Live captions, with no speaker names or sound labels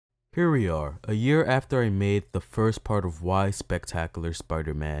Here we are, a year after I made the first part of why Spectacular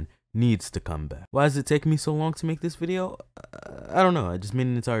Spider-Man needs to come back. Why does it take me so long to make this video? I don't know, I just made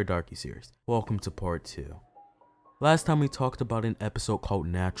an entire Darky series. Welcome to part 2. Last time we talked about an episode called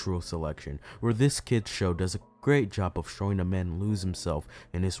Natural Selection, where this kid's show does a great job of showing a man lose himself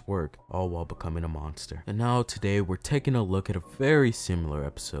in his work, all while becoming a monster. And now today we're taking a look at a very similar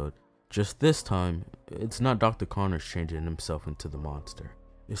episode, just this time, it's not Dr. Connors changing himself into the monster.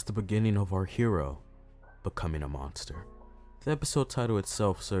 It's the beginning of our hero becoming a monster. The episode title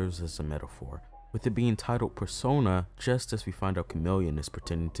itself serves as a metaphor, with it being titled Persona just as we find out Chameleon is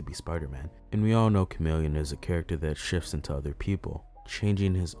pretending to be Spider-Man. And we all know Chameleon is a character that shifts into other people,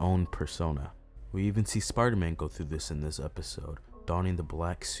 changing his own persona. We even see Spider-Man go through this in this episode, donning the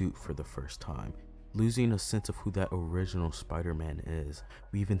black suit for the first time, losing a sense of who that original Spider-Man is.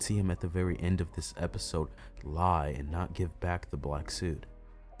 We even see him at the very end of this episode lie and not give back the black suit.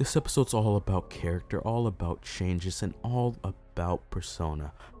 This episode's all about character, all about changes, and all about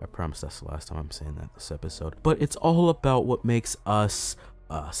persona. I promise that's the last time I'm saying that this episode. But it's all about what makes us,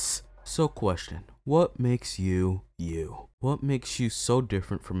 us. So question, what makes you, you? What makes you so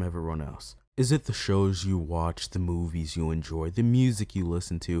different from everyone else? Is it the shows you watch, the movies you enjoy, the music you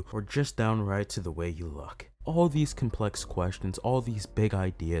listen to, or just downright to the way you look? All these complex questions, all these big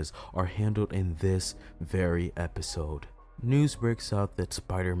ideas are handled in this very episode. News breaks out that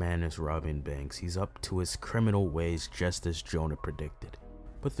Spider-Man is robbing banks. He's up to his criminal ways just as Jonah predicted.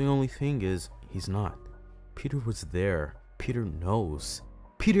 But the only thing is, he's not. Peter was there. Peter knows.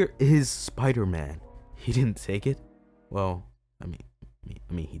 Peter is Spider-Man. He didn't take it? Well, I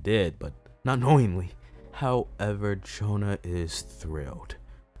mean he did, but not knowingly. However, Jonah is thrilled.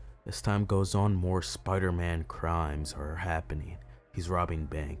 As time goes on, more Spider-Man crimes are happening. He's robbing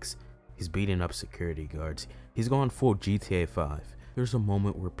banks. He's beating up security guards. He's gone full GTA 5. There's a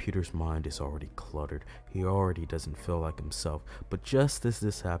moment where Peter's mind is already cluttered. He already doesn't feel like himself. But just as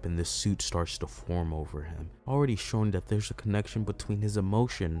this happened, the suit starts to form over him, already showing that there's a connection between his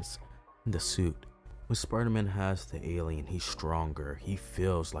emotions and the suit. When Spider-Man has the alien, he's stronger. He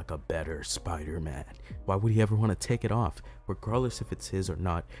feels like a better Spider-Man. Why would he ever want to take it off? Regardless if it's his or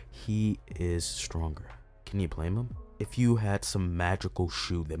not, he is stronger. Can you blame him? If you had some magical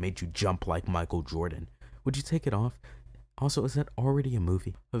shoe that made you jump like Michael Jordan, would you take it off? Also, is that already a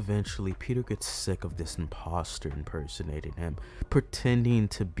movie? Eventually, Peter gets sick of this imposter impersonating him, pretending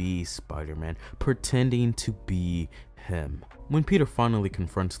to be Spider-Man, pretending to be him. When Peter finally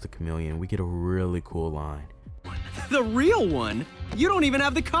confronts the Chameleon, we get a really cool line. The real one? You don't even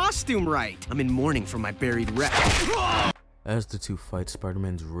have the costume right. I'm in mourning for my buried wreck. As the two fight,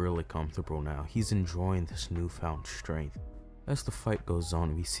 Spider-Man's really comfortable now. He's enjoying this newfound strength. As the fight goes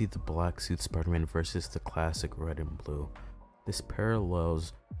on, we see the black suit Spider-Man versus the classic red and blue. This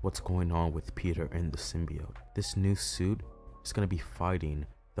parallels what's going on with Peter and the symbiote. This new suit is going to be fighting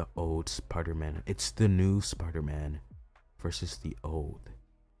the old Spider-Man. It's the new Spider-Man versus the old.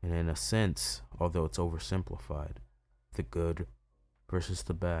 And in a sense, although it's oversimplified, the good versus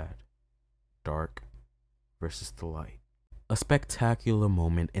the bad, dark versus the light. A spectacular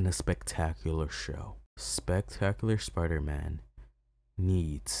moment in a spectacular show. Spectacular Spider-Man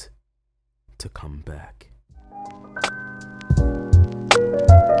needs to come back.